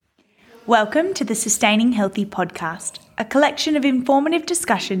Welcome to the Sustaining Healthy podcast, a collection of informative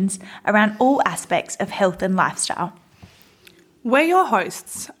discussions around all aspects of health and lifestyle. We're your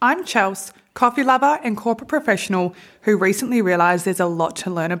hosts. I'm Chelsea, coffee lover and corporate professional who recently realised there's a lot to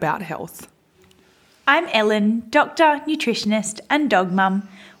learn about health. I'm Ellen, doctor, nutritionist and dog mum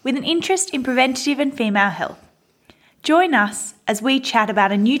with an interest in preventative and female health. Join us as we chat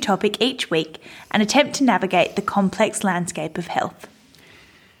about a new topic each week and attempt to navigate the complex landscape of health.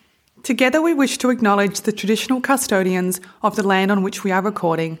 Together we wish to acknowledge the traditional custodians of the land on which we are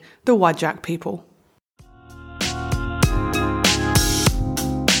recording, the Whadjuk people.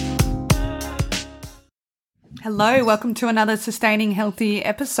 Hello, welcome to another Sustaining Healthy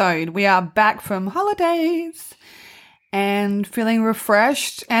episode. We are back from holidays and feeling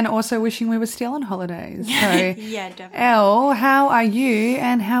refreshed and also wishing we were still on holidays. So, Yeah, definitely. Elle, how are you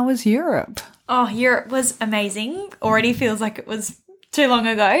and how was Europe? Oh, Europe was amazing. Already feels like it was too long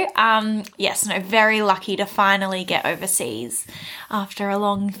ago. Very lucky to finally get overseas after a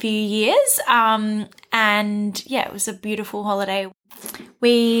long few years. It was a beautiful holiday.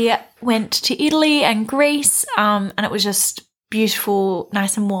 We went to Italy and Greece, and it was just beautiful,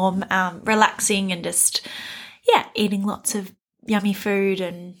 nice and warm, relaxing, and just, eating lots of yummy food.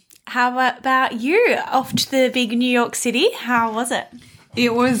 And how about you? Off to the big New York City. How was it?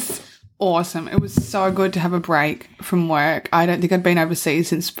 It was awesome. It was so good to have a break from work. I don't think I'd been overseas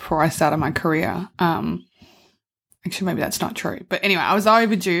since before I started my career. Actually, maybe that's not true. But anyway, I was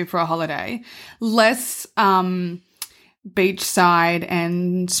overdue for a holiday. Less beachside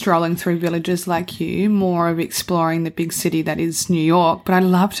and strolling through villages like you, more of exploring the big city that is New York. But I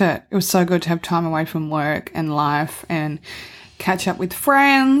loved it. It was so good to have time away from work and life and catch up with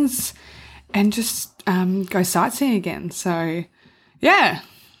friends and just go sightseeing again. So, yeah.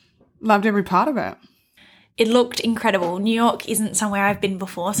 Loved every part of it. It looked incredible. New York isn't somewhere I've been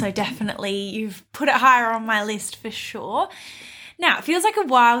before, so definitely you've put it higher on my list for sure. Now, it feels like a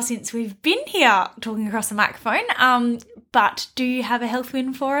while since we've been here talking across the microphone, but do you have a health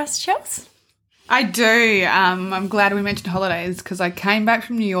win for us, Chelsea? I do. I'm glad we mentioned holidays because I came back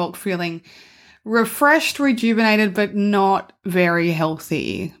from New York feeling refreshed, rejuvenated, but not very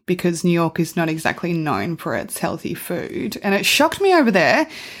healthy because New York is not exactly known for its healthy food. And it shocked me over there.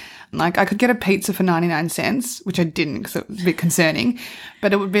 Like, I could get a pizza for 99 cents, which I didn't because it was a bit concerning,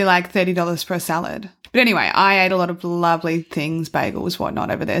 but it would be like $30 for a salad. But anyway, I ate a lot of lovely things, bagels,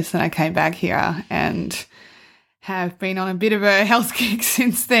 whatnot over there. So then I came back here and have been on a bit of a health kick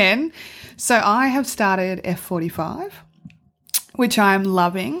since then. So I have started F45, which I'm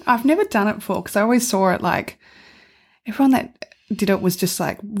loving. I've never done it before because I always saw it like everyone that did it was just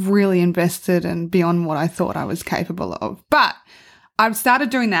like really invested and beyond what I thought I was capable of. But I've started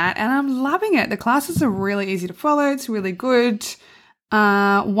doing that and I'm loving it. The classes are really easy to follow. It's really good.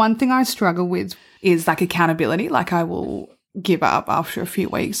 One thing I struggle with is like accountability. Like I will give up after a few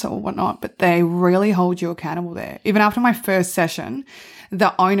weeks or whatnot, but they really hold you accountable there. Even after my first session,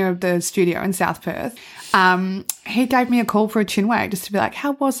 the owner of the studio in South Perth, he gave me a call for a chin wag just to be like,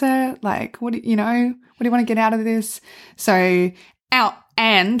 how was it? Like, what do you want to get out of this?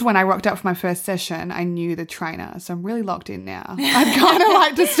 And when I rocked up for my first session, I knew the trainer. So I'm really locked in now. I'd kind of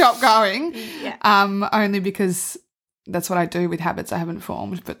like to stop going, only because that's what I do with habits I haven't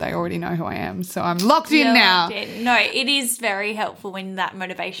formed, but they already know who I am. So I'm locked in now. No, it is very helpful when that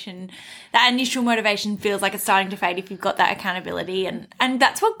initial motivation feels like it's starting to fade if you've got that accountability. And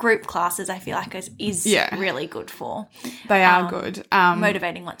that's what group classes I feel like is really good for. They are good.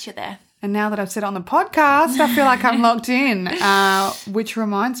 Motivating once you're there. And now that I've said it on the podcast, I feel like I'm locked in, which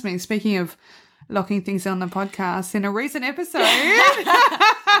reminds me, speaking of locking things on the podcast, in a recent episode,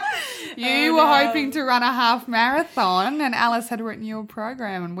 you were hoping to run a half marathon and Alice had written you a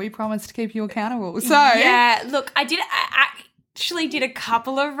program and we promised to keep you accountable. So yeah, look, I actually did a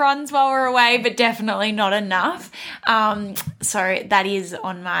couple of runs while we were away, but definitely not enough. So that is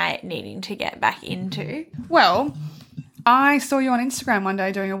on my needing to get back into. Well, I saw you on Instagram one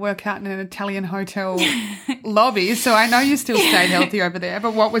day doing a workout in an Italian hotel lobby, so I know you still stayed healthy over there,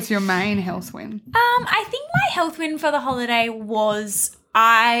 but what was your main health win? I think my health win for the holiday was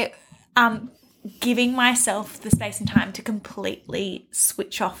giving myself the space and time to completely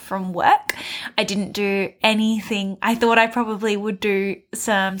switch off from work. I didn't do anything. I thought I probably would do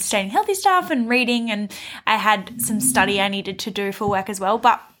some staying healthy stuff and reading, and I had some study I needed to do for work as well,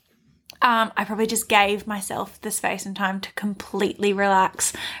 but I probably just gave myself the space and time to completely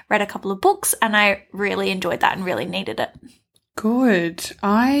relax, read a couple of books, and I really enjoyed that and really needed it. Good.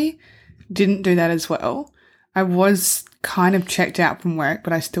 I didn't do that as well. I was kind of checked out from work,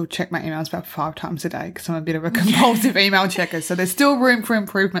 but I still check my emails about 5 times a day because I'm a bit of a compulsive email checker. So there's still room for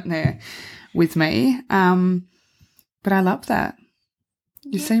improvement there with me. But I love that.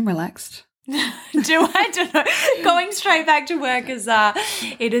 You seem relaxed. Do I? Don't know. Going straight back to work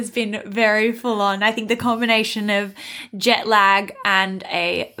it has been very full on. I think the combination of jet lag and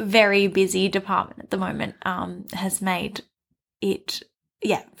a very busy department at the moment has made it,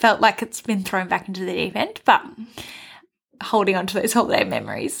 felt like it's been thrown back into the deep end, but holding on to those holiday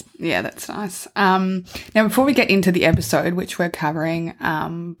memories. Yeah, that's nice. Now, before we get into the episode, which we're covering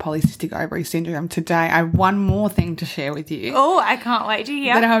polycystic ovary syndrome today, I have one more thing to share with you. Oh, I can't wait to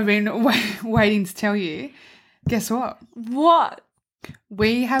hear. That I've been waiting to tell you. Guess what? What?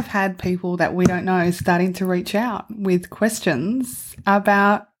 We have had people that we don't know starting to reach out with questions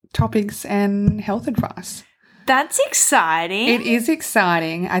about topics and health advice. That's exciting. It is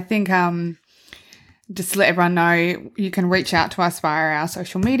exciting. I think just to let everyone know, you can reach out to us via our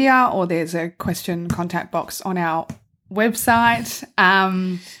social media, or there's a question contact box on our website.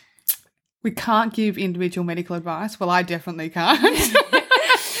 We can't give individual medical advice. Well, I definitely can't.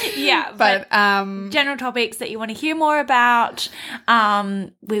 Yeah, but general topics that you want to hear more about,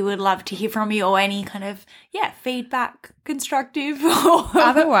 we would love to hear from you, or any kind of feedback, constructive.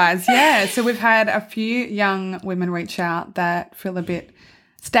 Otherwise, yeah. So we've had a few young women reach out that feel a bit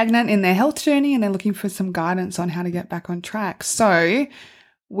stagnant in their health journey and they're looking for some guidance on how to get back on track. So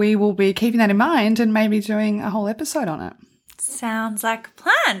we will be keeping that in mind and maybe doing a whole episode on it. Sounds like a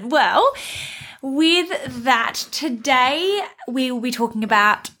plan. Well, with that, today we will be talking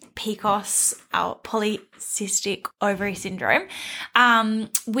about PCOS, our polycystic ovary syndrome,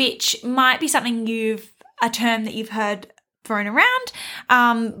 which might be something a term that you've heard thrown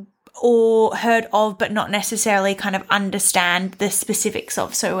around, or heard of, but not necessarily kind of understand the specifics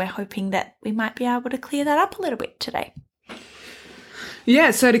of. So we're hoping that we might be able to clear that up a little bit today.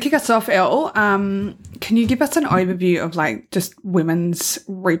 Yeah, so to kick us off, Elle, can you give us an overview of just women's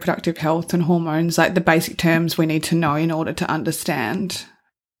reproductive health and hormones, like the basic terms we need to know in order to understand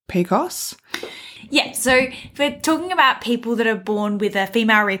PCOS? Yeah, so if we're talking about people that are born with a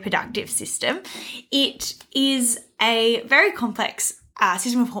female reproductive system, it is a very complex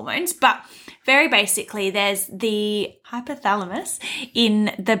system of hormones, but very basically there's the hypothalamus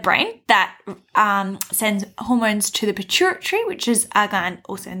in the brain that sends hormones to the pituitary, which is a gland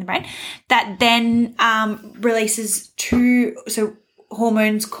also in the brain, that then releases two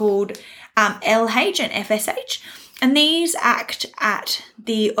hormones called LH and FSH, and these act at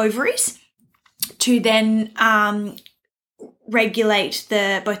the ovaries to then regulate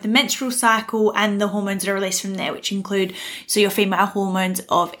both the menstrual cycle and the hormones that are released from there, which include your female hormones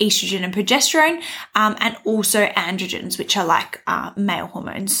of estrogen and progesterone, and also androgens, which are like male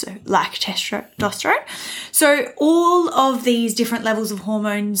hormones, so like testosterone. So all of these different levels of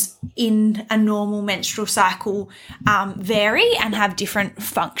hormones in a normal menstrual cycle vary and have different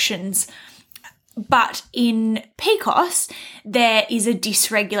functions. But in PCOS, there is a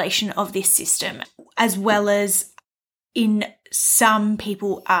dysregulation of this system, as well as in some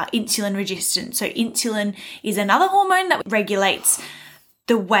people are insulin resistant. So insulin is another hormone that regulates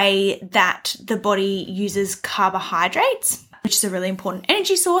the way that the body uses carbohydrates, which is a really important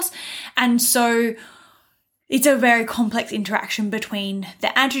energy source. And so it's a very complex interaction between the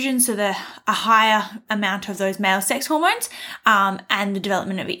androgens, so a higher amount of those male sex hormones, and the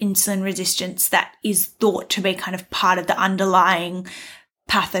development of insulin resistance that is thought to be kind of part of the underlying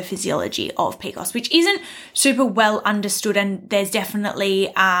pathophysiology of PCOS, which isn't super well understood, and there's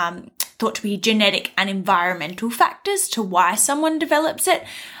definitely thought to be genetic and environmental factors to why someone develops it.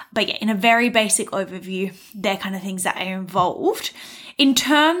 But yeah, in a very basic overview, they're kind of things that are involved. In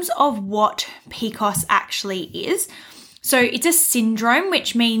terms of what PCOS actually is, so it's a syndrome,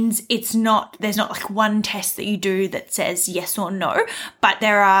 which means there's not like one test that you do that says yes or no, but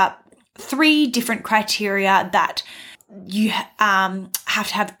there are 3 different criteria that you have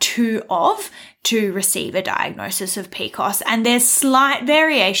to have 2 of to receive a diagnosis of PCOS. And there's slight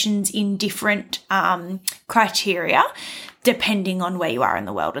variations in different criteria depending on where you are in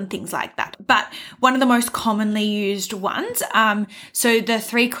the world and things like that. But one of the most commonly used ones, so the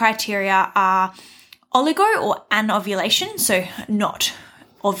 3 criteria are oligo or anovulation, so not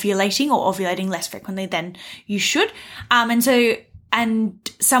ovulating or ovulating less frequently than you should. And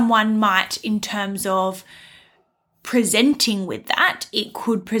someone might, in terms of presenting with that, it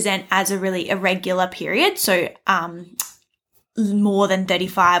could present as a really irregular period, so more than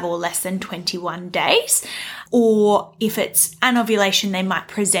 35 or less than 21 days. Or if it's anovulation, they might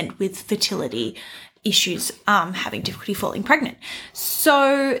present with fertility issues, having difficulty falling pregnant.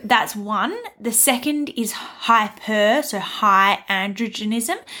 So that's one. The second is high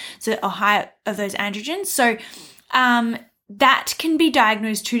androgenism, so a high of those androgens. So that can be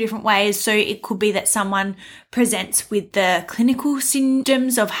diagnosed two different ways. So it could be that someone presents with the clinical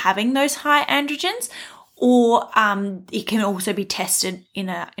symptoms of having those high androgens, or it can also be tested in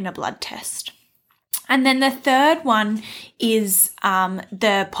a blood test. And then the third one is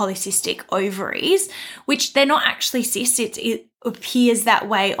the polycystic ovaries, which they're not actually cysts. It appears that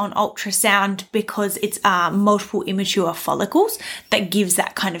way on ultrasound because it's multiple immature follicles that gives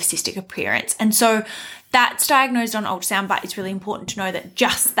that kind of cystic appearance. And so that's diagnosed on ultrasound, but it's really important to know that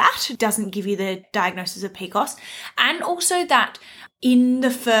just that doesn't give you the diagnosis of PCOS. And also that in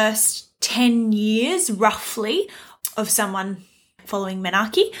the first 10 years, roughly, of someone following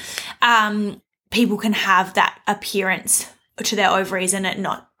menarche, people can have that appearance to their ovaries and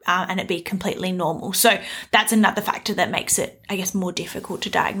it be completely normal. So that's another factor that makes it, I guess, more difficult to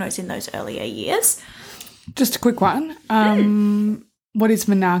diagnose in those earlier years. Just a quick one. What is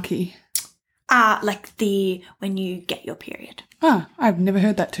menarche? Like when you get your period. Oh, I've never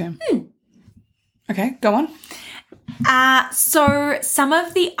heard that term. Okay, go on. So some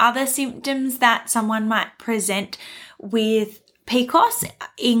of the other symptoms that someone might present with PCOS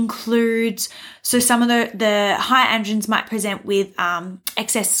includes, so some of the high androgens might present with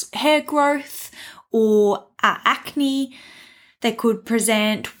excess hair growth or acne. They could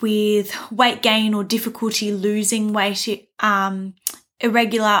present with weight gain or difficulty losing weight,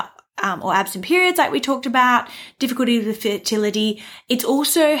 irregular or absent periods like we talked about, difficulty with fertility. It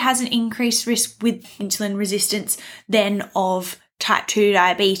also has an increased risk with insulin resistance then of type 2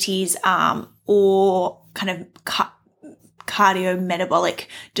 diabetes or kind of cardiometabolic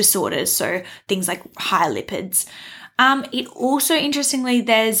disorders, so things like high lipids. It also, interestingly,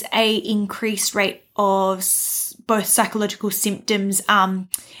 there's a increased rate of both psychological symptoms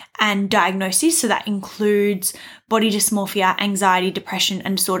and diagnoses. So that includes body dysmorphia, anxiety, depression,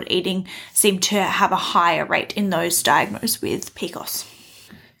 and disordered eating seem to have a higher rate in those diagnosed with PCOS.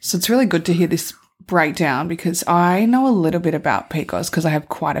 So it's really good to hear this breakdown because I know a little bit about PCOS because I have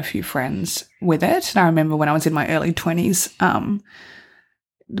quite a few friends with it. And I remember when I was in my early 20s,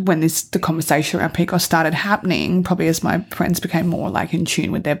 when the conversation around PCOS started happening, probably as my friends became more like in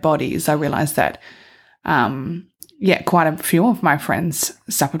tune with their bodies, I realized that, quite a few of my friends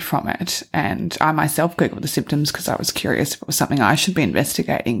suffered from it. And I myself Googled the symptoms because I was curious if it was something I should be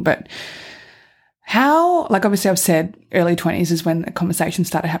investigating. But obviously I've said early 20s is when the conversation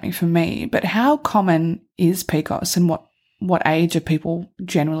started happening for me, but how common is PCOS and what age are people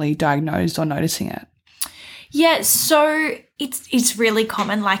generally diagnosed or noticing it? Yeah, so it's really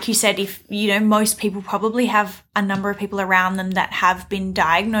common. Like you said, if, most people probably have a number of people around them that have been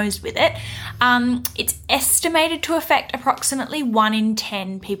diagnosed with it. It's estimated to affect approximately 1 in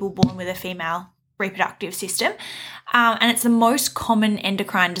 10 people born with a female reproductive system. And it's the most common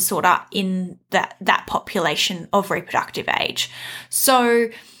endocrine disorder in that population of reproductive age. So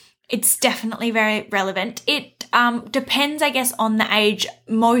it's definitely very relevant. It depends, I guess, on the age.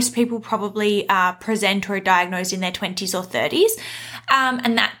 Most people probably present or are diagnosed in their 20s or 30s.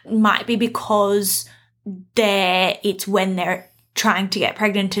 And that might be because it's when they're trying to get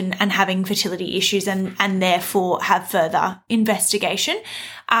pregnant and having fertility issues and therefore have further investigation.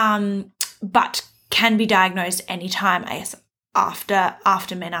 But can be diagnosed anytime, I guess, after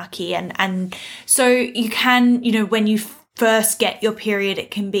menarche. And so you can, when you first get your period, it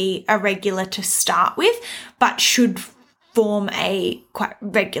can be irregular to start with, but should form a quite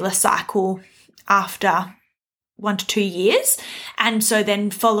regular cycle after 1 to 2 years. And so then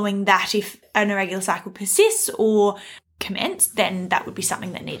following that, if an irregular cycle persists or commence, then that would be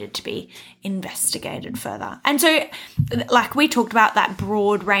something that needed to be investigated further. And so, like we talked about, that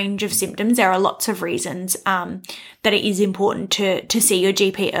broad range of symptoms, there are lots of reasons that it is important to see your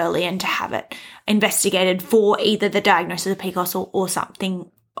GP early and to have it investigated for either the diagnosis of PCOS or something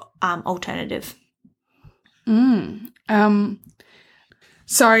alternative.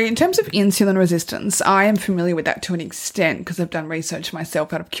 So in terms of insulin resistance, I am familiar with that to an extent because I've done research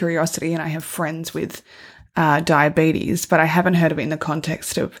myself out of curiosity and I have friends with diabetes, but I haven't heard of it in the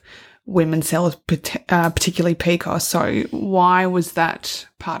context of women's health, particularly PCOS. So why was that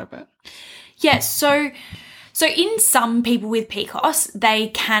part of it? Yes, so in some people with PCOS, they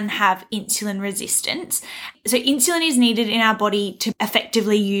can have insulin resistance. So insulin is needed in our body to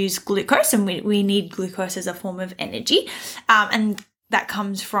effectively use glucose, and we need glucose as a form of energy. And that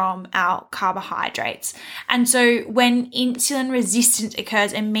comes from our carbohydrates. And so when insulin resistance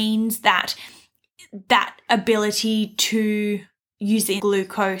occurs, it means that ability to use the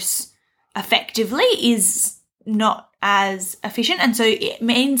glucose effectively is not as efficient. And so it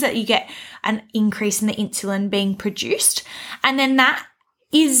means that you get an increase in the insulin being produced. And then that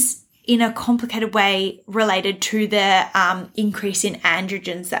is in a complicated way related to the increase in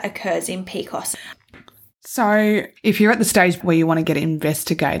androgens that occurs in PCOS. So if you're at the stage where you want to get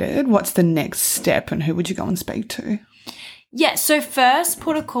investigated, what's the next step and who would you go and speak to? Yeah, so first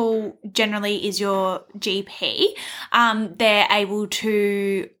protocol generally is your GP. They're able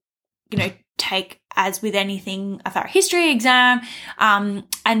to, take, as with anything, a thorough history exam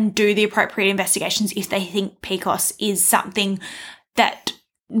and do the appropriate investigations if they think PCOS is something that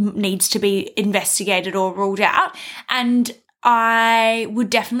needs to be investigated or ruled out. And I would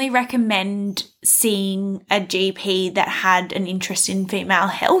definitely recommend seeing a GP that had an interest in female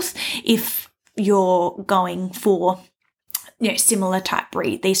health if you're going for similar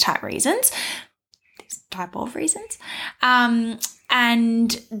these type of reasons.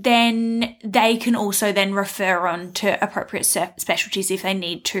 And then they can also then refer on to appropriate specialties if they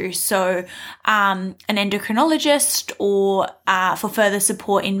need to. So an endocrinologist or for further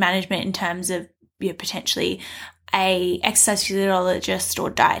support in management in terms of potentially a exercise physiologist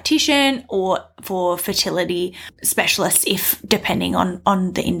or dietitian, or for fertility specialists if depending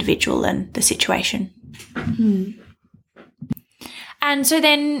on the individual and the situation. Mm-hmm. And so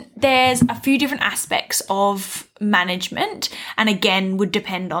then there's a few different aspects of management, and again would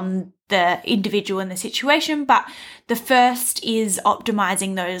depend on the individual and the situation. But the first is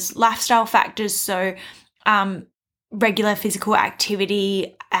optimizing those lifestyle factors. So regular physical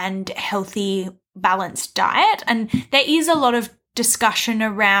activity and healthy balanced diet. And there is a lot of discussion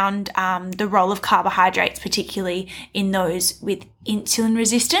around the role of carbohydrates, particularly in those with insulin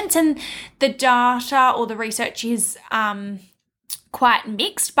resistance. And the data or the research is quite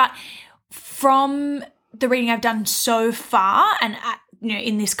mixed, but from the reading I've done so far and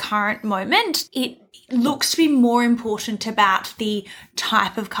in this current moment, it looks to be more important about the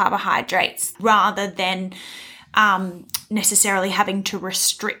type of carbohydrates rather than necessarily having to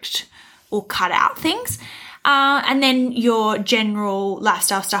restrict or cut out things. And then your general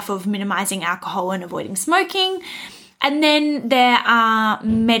lifestyle stuff of minimizing alcohol and avoiding smoking. And then there are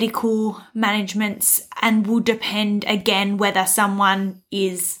medical managements, and will depend again whether someone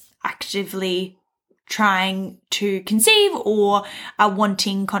is actively trying to conceive or are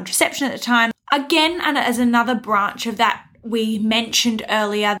wanting contraception at the time. Again, and as another branch of that we mentioned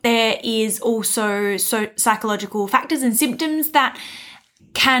earlier, there is also psychological factors and symptoms that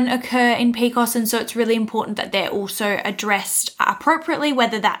can occur in PCOS, and so it's really important that they're also addressed appropriately,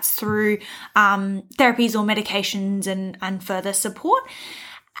 whether that's through therapies or medications and further support.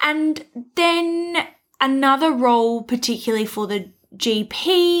 And then another role, particularly for the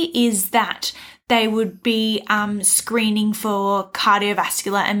GP, is that they would be screening for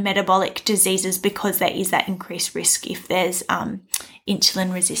cardiovascular and metabolic diseases, because there is that increased risk if there's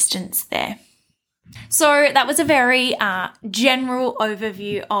insulin resistance there. So that was a very general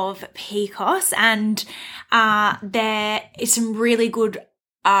overview of PCOS, and there is some really good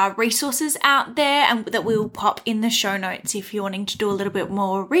resources out there, and that we'll pop in the show notes if you're wanting to do a little bit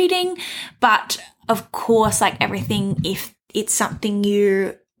more reading. But of course, like everything, if it's something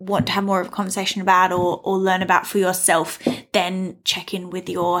you want to have more of a conversation about or learn about for yourself, then check in with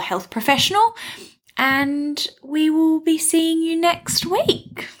your health professional, and we will be seeing you next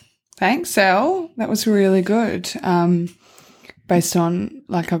week. Thanks, Elle. That was really good. Based on,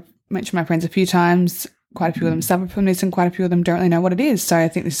 like I've mentioned my friends a few times, quite a few of them suffer from this and quite a few of them don't really know what it is. So I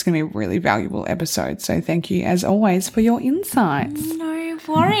think this is going to be a really valuable episode. So thank you, as always, for your insights. No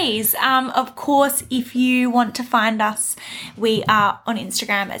worries. Of course, if you want to find us, we are on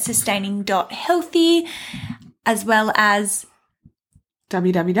Instagram at sustaining.healthy, as well as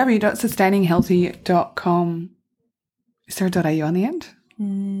www.sustaininghealthy.com. Is there a .au on the end?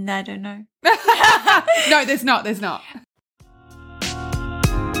 I don't know. No, there's not.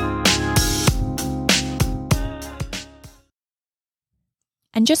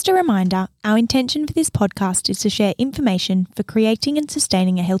 And just a reminder, our intention for this podcast is to share information for creating and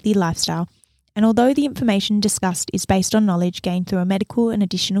sustaining a healthy lifestyle. And although the information discussed is based on knowledge gained through our medical and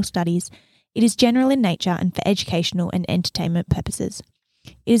additional studies, it is general in nature and for educational and entertainment purposes.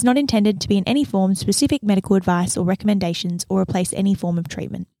 It is not intended to be in any form specific medical advice or recommendations or replace any form of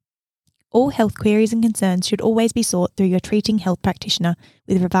treatment. All health queries and concerns should always be sought through your treating health practitioner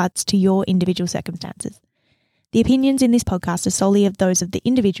with regards to your individual circumstances. The opinions in this podcast are solely of those of the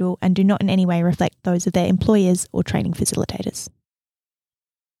individual and do not in any way reflect those of their employers or training facilitators.